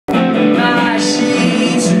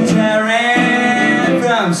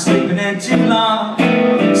sleeping in too long,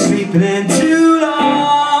 sleeping in too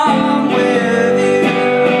long with you.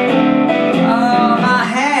 Oh, my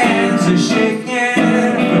hands are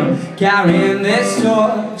shaking from carrying this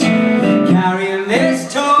torch, carrying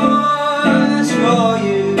this torch for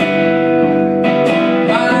you.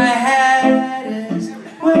 My head is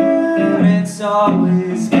where it's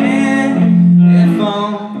always been. If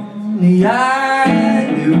only I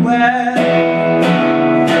knew where.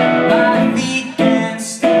 My feet can't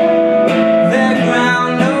stand the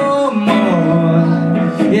ground no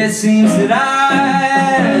more. It seems that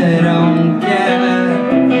I don't care.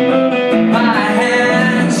 My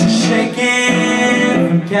hands are shaking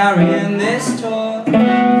from carrying this torch,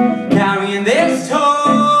 carrying this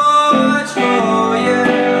torch for you.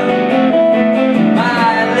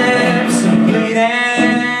 My lips are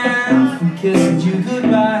bleeding from kissing you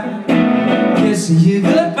goodbye, kissing you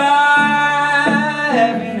goodbye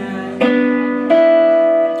every night.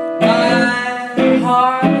 My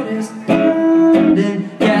heart is pounding,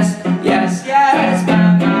 yes, yes, yes.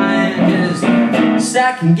 My mind is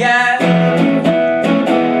second guess.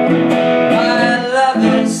 My love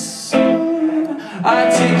is so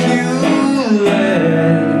articulate.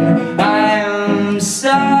 I am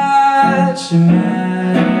such a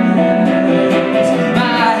mess.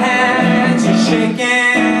 My hands are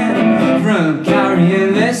shaking from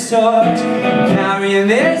carrying this torch, carrying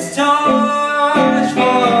this torch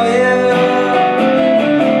for you.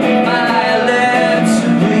 My lips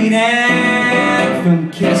are bleeding from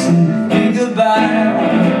kissing you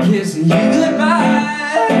goodbye, kissing you goodbye.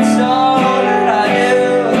 It's all that I do.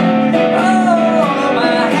 Oh,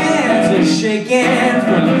 my hands are shaking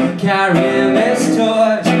from carrying this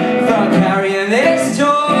torch, from carrying this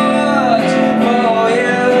torch for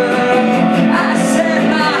you. I said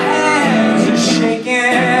my hands are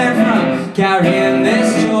shaking from carrying this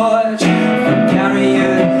torch, from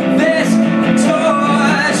carrying this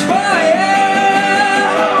torch for you.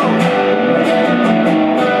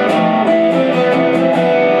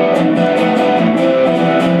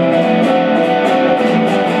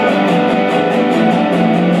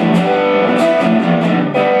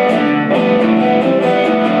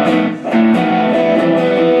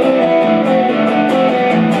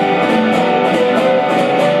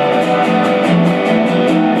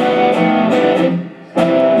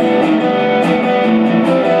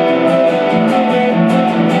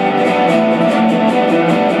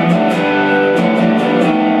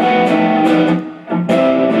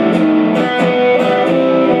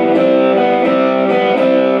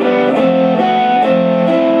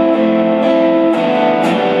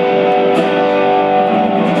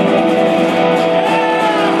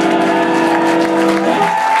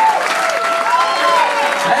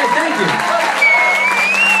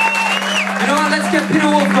 Let's get Peter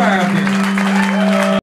Wolfire up here.